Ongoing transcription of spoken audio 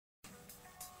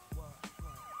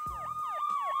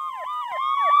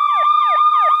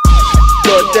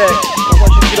that. I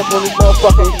want you to get up on this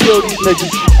motherfucker and kill these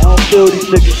niggas. I don't feel these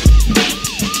niggas.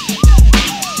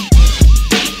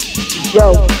 Yo,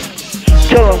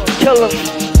 kill 'em.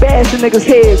 Bash the niggas'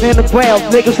 heads in the ground,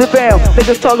 niggas sit down.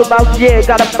 Niggas talk about, yeah,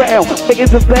 got a frown.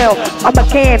 Niggas is down, I'm a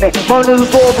cannon. One of the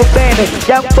four for banning.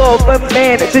 Young four for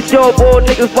man. It's your boy,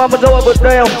 niggas vomit over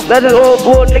down. Let it all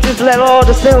boy, niggas let all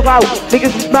the sales out.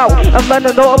 Niggas is mouth, I'm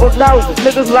running over now.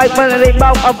 Niggas like running they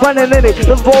mouth, I'm running in it.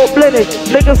 The ball blended.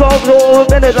 Niggas all go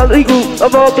in it, illegal.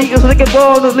 Of all niggas, niggas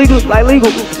all illegal, like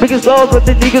legal. Niggas all with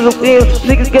the niggas of fear.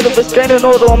 Niggas get a restraining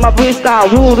order on my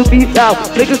freestyle. Rule the beat style.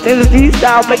 Niggas in the beat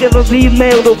style, making them lead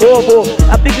mail. War.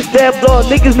 I think it's stab blood,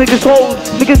 niggas hoes,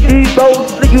 niggas need bows,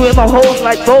 nigga you in my hoes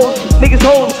like bows, niggas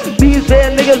hoes, these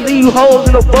bad niggas leave hoes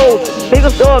in the bowl,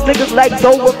 niggas dog, niggas like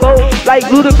dope with bows, like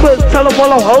ludicrous, tell them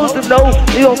all them hoes to know,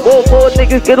 we don't go for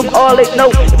niggas, get them all they know,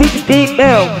 niggas deep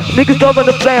down, niggas dropping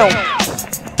the down.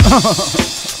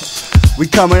 We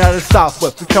coming out of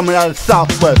Southwest, we coming out of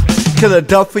Southwest,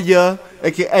 Killadelphia,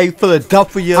 aka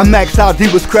Philadelphia. I max out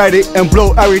Divas credit and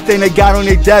blow everything they got on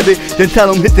their debit. Then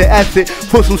tell them hit the asset,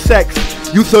 put some sex.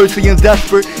 You thirsty and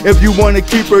desperate. If you wanna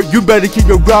keep her, you better keep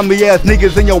your grimy ass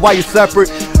niggas and your wife separate.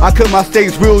 I cook my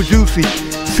steaks real juicy,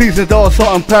 seasoned all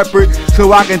salt and pepper,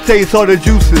 so I can taste all the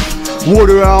juices.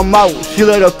 Water in her mouth, she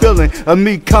let her feeling of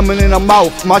me coming in her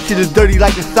mouth. My shit is dirty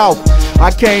like the South. I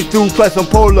came through pressing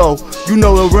polo, you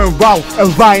know the rim route.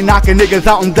 If I ain't knocking niggas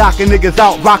out, I'm docking niggas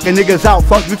out, rocking niggas out.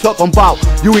 Fuck you talking about,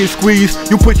 you ain't squeeze,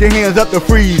 you put your hands up to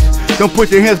freeze. Don't put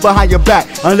your hands behind your back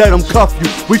and let them cuff you.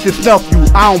 We should snuff you,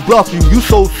 I don't bluff you. You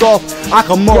so soft, I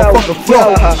can motherfucker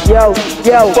fluff.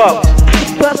 Yo, fuck.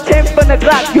 Plus 10 from the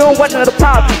Glock, you don't want none of the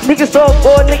pop. Niggas all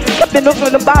bored, niggas cupping up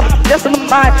in the bottom, just in the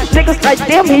mind. Niggas like,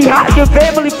 damn, he hot, your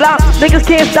family flop. Niggas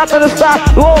can't stop in the stop.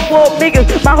 All four niggas,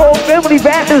 my whole family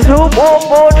rappers. All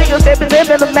four niggas, they been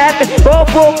living the map. All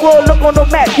four, look on the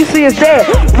map, you see it's there.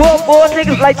 All four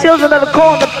niggas like children of the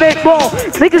corner, big ball.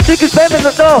 Niggas slamming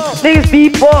the door, niggas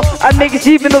B4, I niggas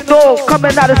even the door.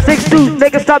 Coming out of 6'2",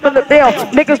 niggas stopping the deal.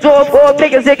 Niggas all four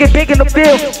niggas, they get big in the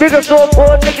field. Niggas all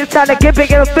four niggas trying to get big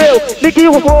in the field. Niggas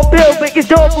you a whole bill, make it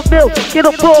door for bill. Get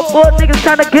a four niggas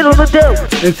trying to get on the deal.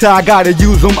 Until I gotta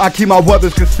use them, I keep my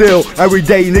weapons concealed. Every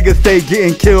day niggas stay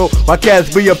getting killed. My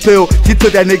cats be a pill, she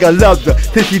took that nigga loved her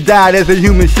till she died as a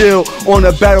human shield on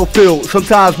the battlefield.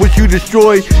 Sometimes what you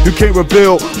destroy, you can't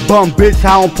rebuild. Bum bitch,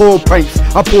 I don't pull pranks,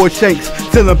 I pull shanks,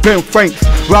 stealing Ben Franks,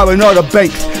 robbing all the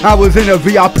banks. I was in a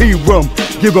VIP room,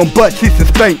 give them butt cheeks and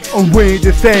spanks. And we ain't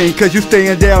the same, cause you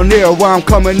staying down there while I'm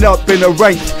coming up in the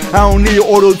ranks. I don't need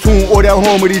auto-tune or that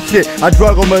homedy shit. I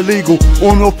drug them illegal,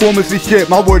 on no pharmacy shit.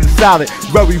 My word is solid,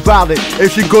 very valid.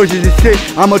 If she gorgeous as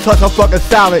shit, I'ma touch her fucking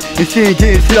salad. And she ain't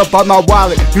getting shit up out my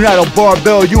wallet. You not a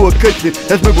barbell, you a cushion.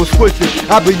 That's people switching,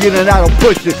 I be in and out of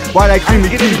pushing. Why that creamy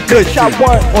keep gushing?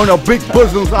 On the big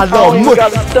bosoms, I love mush.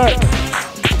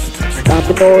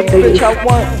 Stopping all niggas,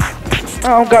 I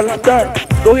don't gotta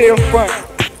stunt, go here in front.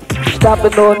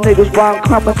 Stopping all niggas while I'm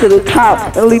coming to the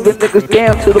top and leaving niggas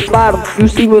down to the bottom. You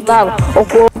see what I'm